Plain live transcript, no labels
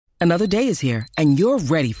Another day is here, and you're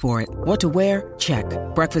ready for it. What to wear? Check.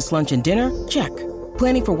 Breakfast, lunch, and dinner? Check.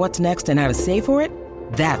 Planning for what's next and how to save for it?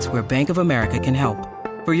 That's where Bank of America can help.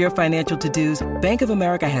 For your financial to-dos, Bank of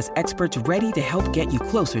America has experts ready to help get you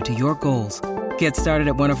closer to your goals. Get started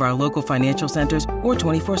at one of our local financial centers or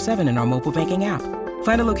 24/7 in our mobile banking app.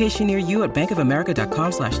 Find a location near you at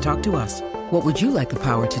bankofamerica.com/talktous. What would you like the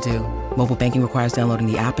power to do? Mobile banking requires downloading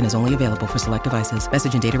the app and is only available for select devices.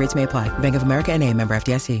 Message and data rates may apply. Bank of America N.A., member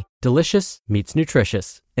FDIC. Delicious meets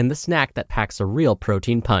nutritious in the snack that packs a real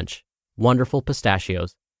protein punch. Wonderful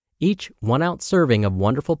Pistachios. Each 1 ounce serving of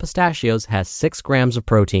Wonderful Pistachios has 6 grams of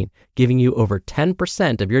protein, giving you over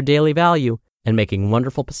 10% of your daily value and making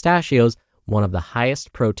Wonderful Pistachios one of the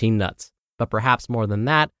highest protein nuts. But perhaps more than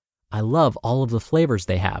that, I love all of the flavors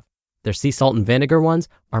they have. Their sea salt and vinegar ones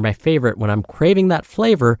are my favorite when I'm craving that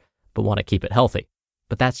flavor but want to keep it healthy.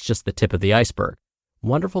 But that's just the tip of the iceberg.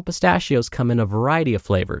 Wonderful Pistachios come in a variety of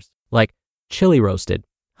flavors, like chili roasted,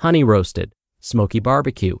 honey roasted, smoky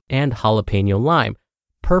barbecue, and jalapeno lime,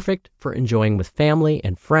 perfect for enjoying with family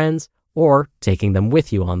and friends or taking them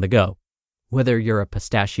with you on the go. Whether you're a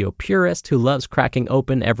pistachio purist who loves cracking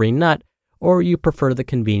open every nut, or you prefer the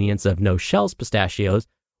convenience of no-shells pistachios,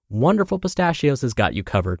 Wonderful Pistachios has got you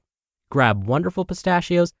covered. Grab Wonderful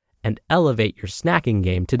Pistachios and elevate your snacking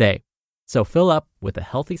game today. So fill up with a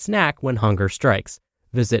healthy snack when hunger strikes.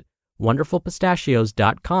 Visit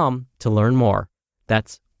wonderfulpistachios.com to learn more.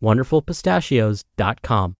 That's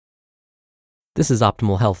wonderfulpistachios.com. This is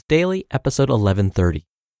Optimal Health Daily, episode 1130.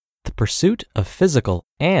 The Pursuit of Physical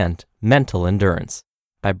and Mental Endurance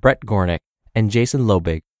by Brett Gornick and Jason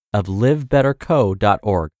Lobig of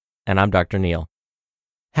livebetterco.org. And I'm Dr. Neal.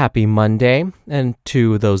 Happy Monday, and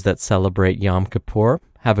to those that celebrate Yom Kippur,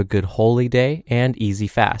 have a good holy day and easy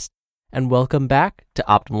fast. And welcome back to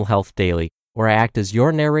Optimal Health Daily, where I act as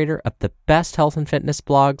your narrator of the best health and fitness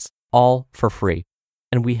blogs, all for free.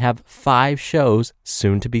 And we have 5 shows,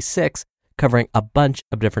 soon to be 6, covering a bunch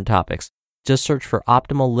of different topics. Just search for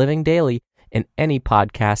Optimal Living Daily in any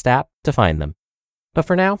podcast app to find them. But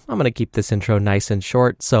for now, I'm going to keep this intro nice and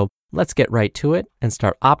short, so let's get right to it and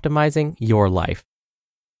start optimizing your life.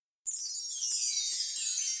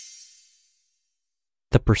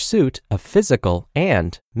 The Pursuit of Physical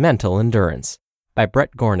and Mental Endurance by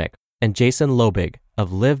Brett Gornick and Jason Lobig of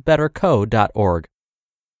livebetterco.org.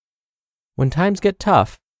 When times get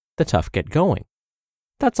tough, the tough get going.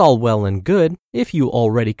 That's all well and good if you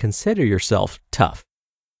already consider yourself tough.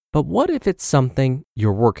 But what if it's something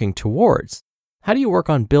you're working towards? How do you work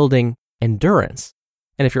on building endurance?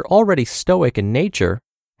 And if you're already stoic in nature,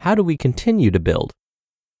 how do we continue to build?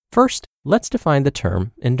 First, let's define the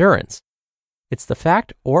term endurance. It's the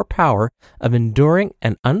fact or power of enduring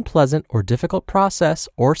an unpleasant or difficult process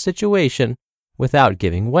or situation without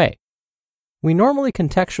giving way. We normally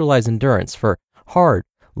contextualize endurance for hard,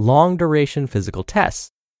 long-duration physical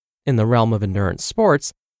tests. In the realm of endurance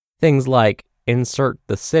sports, things like insert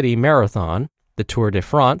the city marathon, the Tour de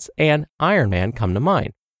France, and Ironman come to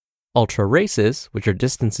mind. Ultra races, which are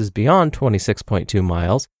distances beyond 26.2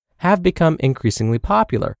 miles, have become increasingly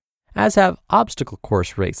popular, as have obstacle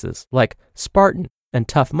course races like Spartan and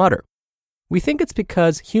Tough Mudder. We think it's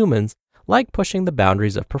because humans like pushing the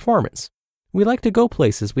boundaries of performance. We like to go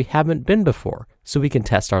places we haven't been before so we can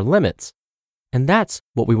test our limits. And that's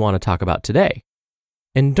what we want to talk about today.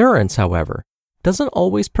 Endurance, however, doesn't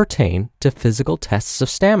always pertain to physical tests of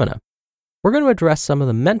stamina. We're going to address some of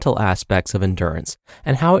the mental aspects of endurance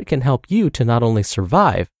and how it can help you to not only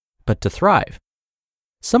survive, but to thrive.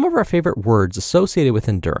 Some of our favorite words associated with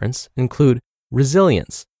endurance include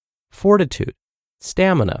resilience, fortitude,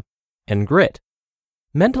 stamina, and grit.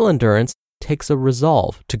 Mental endurance takes a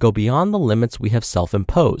resolve to go beyond the limits we have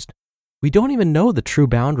self-imposed. We don't even know the true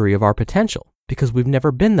boundary of our potential because we've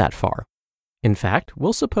never been that far. In fact,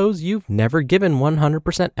 we'll suppose you've never given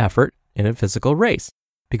 100% effort in a physical race,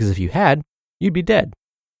 because if you had, you'd be dead.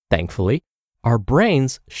 Thankfully, our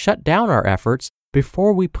brains shut down our efforts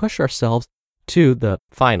before we push ourselves to the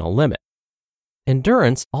final limit.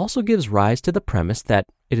 Endurance also gives rise to the premise that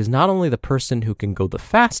it is not only the person who can go the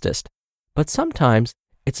fastest, but sometimes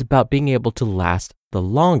it's about being able to last the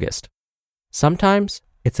longest. Sometimes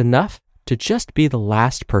it's enough to just be the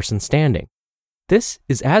last person standing. This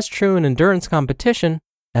is as true in endurance competition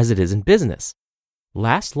as it is in business.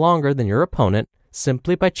 Last longer than your opponent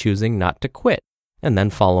simply by choosing not to quit and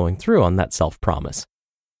then following through on that self-promise.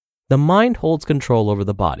 The mind holds control over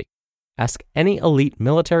the body. Ask any elite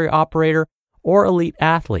military operator or elite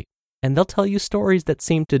athlete, and they'll tell you stories that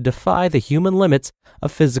seem to defy the human limits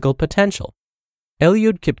of physical potential.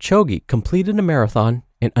 Eliud Kipchoge completed a marathon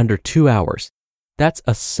in under 2 hours. That's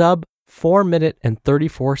a sub 4-minute and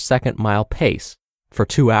 34-second mile pace for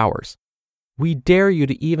 2 hours. We dare you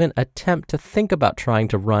to even attempt to think about trying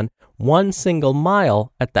to run one single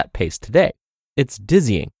mile at that pace today. It's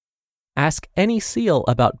dizzying. Ask any SEAL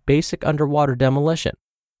about basic underwater demolition,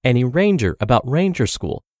 any Ranger about Ranger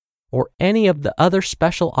School, or any of the other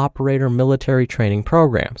special operator military training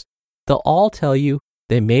programs. They'll all tell you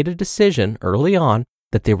they made a decision early on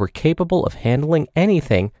that they were capable of handling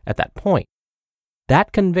anything at that point.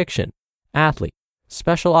 That conviction, athlete,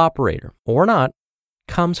 special operator, or not,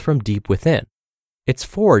 comes from deep within. It's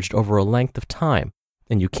forged over a length of time,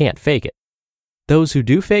 and you can't fake it. Those who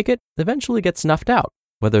do fake it eventually get snuffed out,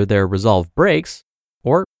 whether their resolve breaks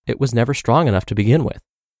or it was never strong enough to begin with.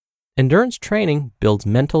 Endurance training builds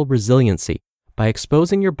mental resiliency by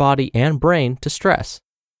exposing your body and brain to stress,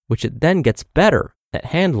 which it then gets better at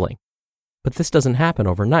handling. But this doesn't happen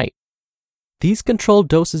overnight. These controlled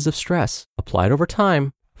doses of stress, applied over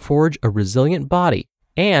time, forge a resilient body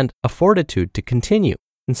and a fortitude to continue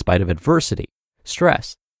in spite of adversity,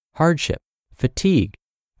 stress, hardship, fatigue,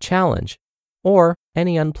 challenge, or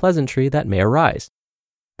any unpleasantry that may arise.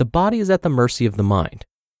 The body is at the mercy of the mind.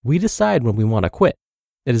 We decide when we want to quit.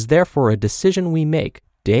 It is therefore a decision we make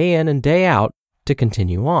day in and day out to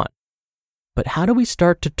continue on. But how do we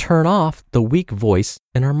start to turn off the weak voice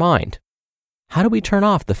in our mind? How do we turn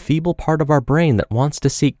off the feeble part of our brain that wants to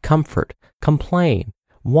seek comfort, complain,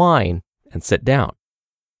 whine, and sit down?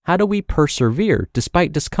 How do we persevere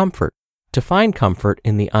despite discomfort to find comfort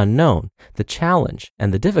in the unknown, the challenge,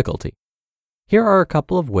 and the difficulty? Here are a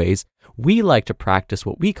couple of ways we like to practice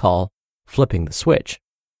what we call flipping the switch.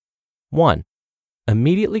 1.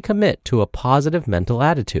 Immediately commit to a positive mental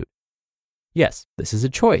attitude. Yes, this is a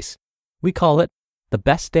choice. We call it the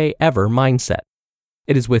best day ever mindset.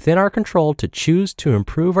 It is within our control to choose to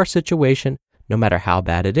improve our situation no matter how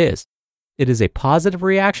bad it is. It is a positive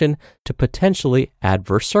reaction to potentially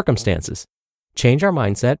adverse circumstances. Change our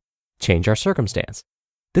mindset, change our circumstance.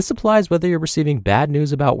 This applies whether you're receiving bad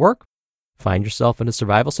news about work, find yourself in a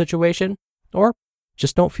survival situation, or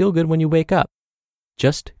just don't feel good when you wake up.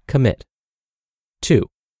 Just commit. 2.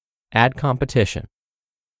 Add competition.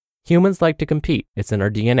 Humans like to compete. It's in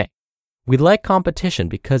our DNA. We like competition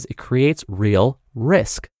because it creates real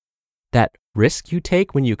risk. That risk you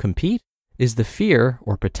take when you compete is the fear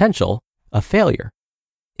or potential of failure.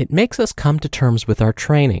 It makes us come to terms with our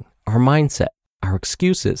training, our mindset, our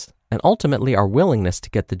excuses, and ultimately our willingness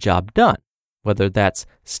to get the job done, whether that's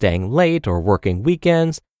staying late or working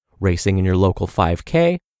weekends, racing in your local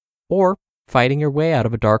 5K, or fighting your way out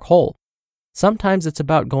of a dark hole. Sometimes it's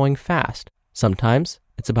about going fast. Sometimes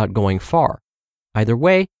it's about going far. Either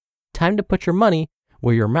way, time to put your money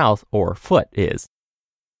where your mouth or foot is.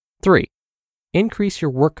 3. Increase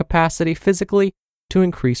your work capacity physically to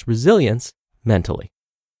increase resilience mentally.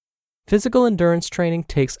 Physical endurance training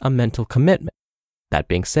takes a mental commitment. That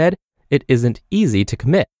being said, it isn't easy to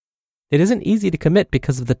commit. It isn't easy to commit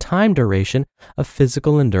because of the time duration of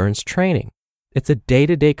physical endurance training. It's a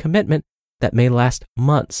day-to-day commitment that may last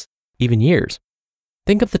months, even years.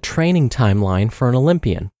 Think of the training timeline for an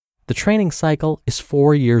Olympian. The training cycle is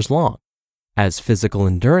 4 years long. As physical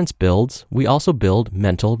endurance builds, we also build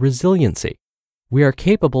mental resiliency. We are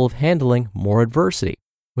capable of handling more adversity,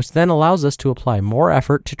 which then allows us to apply more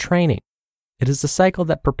effort to training. It is a cycle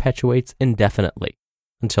that perpetuates indefinitely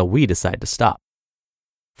until we decide to stop.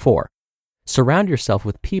 4. Surround yourself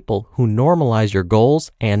with people who normalize your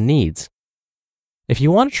goals and needs. If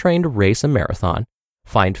you want to train to race a marathon,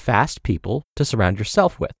 find fast people to surround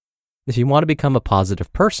yourself with. If you want to become a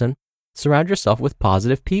positive person, surround yourself with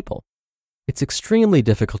positive people. It's extremely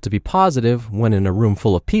difficult to be positive when in a room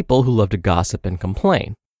full of people who love to gossip and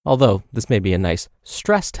complain, although this may be a nice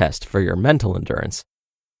stress test for your mental endurance.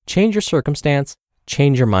 Change your circumstance,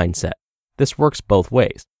 change your mindset. This works both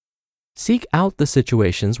ways. Seek out the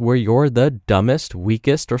situations where you're the dumbest,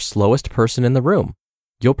 weakest, or slowest person in the room.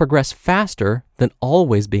 You'll progress faster than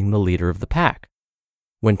always being the leader of the pack.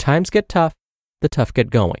 When times get tough, the tough get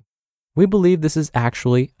going. We believe this is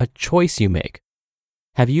actually a choice you make.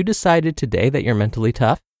 Have you decided today that you're mentally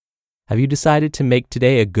tough? Have you decided to make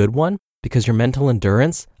today a good one because your mental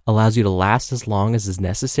endurance allows you to last as long as is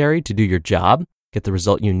necessary to do your job, get the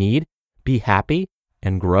result you need, be happy,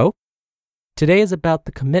 and grow? Today is about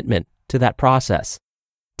the commitment to that process.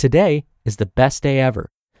 Today is the best day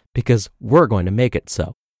ever because we're going to make it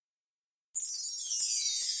so.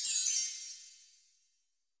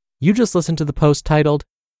 You just listened to the post titled,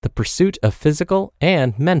 The Pursuit of Physical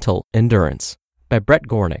and Mental Endurance by Brett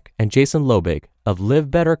Gornick and Jason Lobig of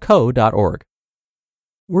livebetterco.org.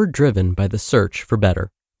 We're driven by the search for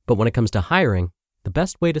better, but when it comes to hiring, the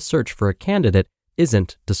best way to search for a candidate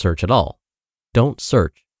isn't to search at all. Don't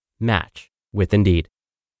search, match with Indeed.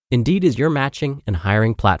 Indeed is your matching and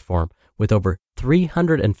hiring platform with over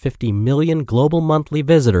 350 million global monthly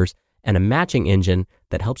visitors and a matching engine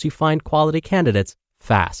that helps you find quality candidates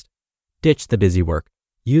fast. Ditch the busy work.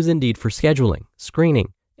 Use Indeed for scheduling,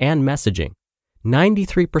 screening, and messaging.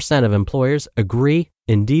 93% of employers agree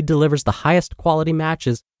Indeed delivers the highest quality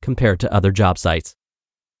matches compared to other job sites.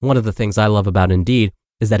 One of the things I love about Indeed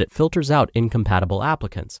is that it filters out incompatible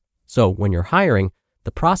applicants. So when you're hiring,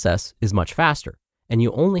 the process is much faster, and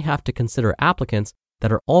you only have to consider applicants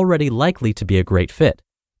that are already likely to be a great fit.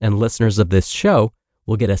 And listeners of this show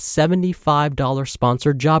will get a $75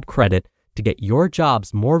 sponsored job credit to get your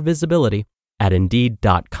jobs more visibility at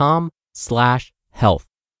Indeed.com/health.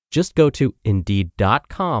 Just go to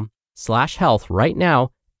Indeed.com/health right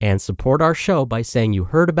now and support our show by saying you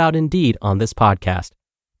heard about Indeed on this podcast.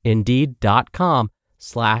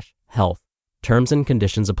 Indeed.com/health. Terms and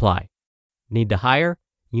conditions apply. Need to hire?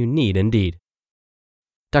 You need Indeed.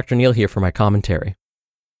 Dr. Neal here for my commentary.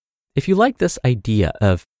 If you like this idea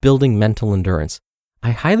of building mental endurance,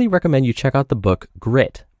 I highly recommend you check out the book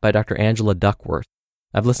Grit by Dr. Angela Duckworth.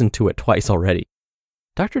 I've listened to it twice already.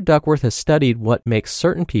 Dr. Duckworth has studied what makes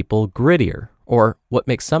certain people grittier, or what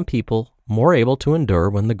makes some people more able to endure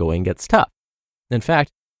when the going gets tough. In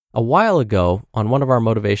fact, a while ago on one of our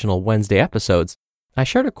Motivational Wednesday episodes, I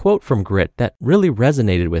shared a quote from Grit that really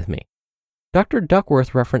resonated with me. Dr.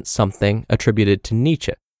 Duckworth referenced something attributed to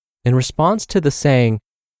Nietzsche. In response to the saying,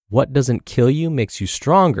 "What doesn't kill you makes you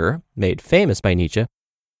stronger," made famous by Nietzsche,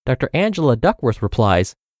 Dr. Angela Duckworth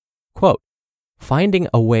replies, quote, "Finding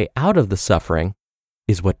a way out of the suffering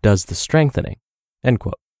is what does the strengthening," end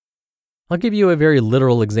quote. I'll give you a very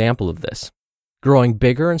literal example of this. Growing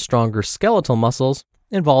bigger and stronger skeletal muscles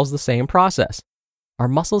involves the same process. Our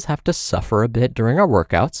muscles have to suffer a bit during our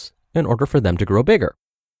workouts in order for them to grow bigger.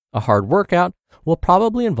 A hard workout will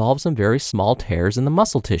probably involve some very small tears in the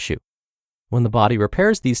muscle tissue. When the body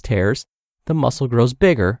repairs these tears, the muscle grows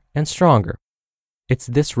bigger and stronger. It's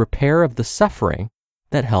this repair of the suffering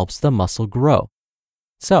that helps the muscle grow.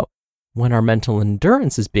 So, when our mental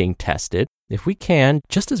endurance is being tested, if we can,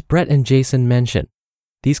 just as Brett and Jason mentioned,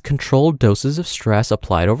 these controlled doses of stress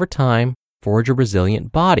applied over time forge a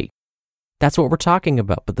resilient body. That's what we're talking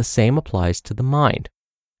about, but the same applies to the mind.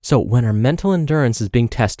 So when our mental endurance is being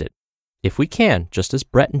tested, if we can, just as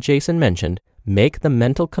Brett and Jason mentioned, make the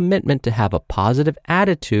mental commitment to have a positive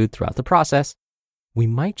attitude throughout the process, we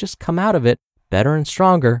might just come out of it better and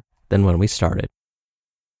stronger than when we started.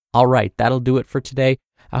 All right, that'll do it for today.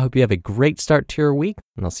 I hope you have a great start to your week,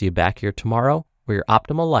 and I'll see you back here tomorrow where your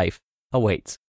optimal life awaits.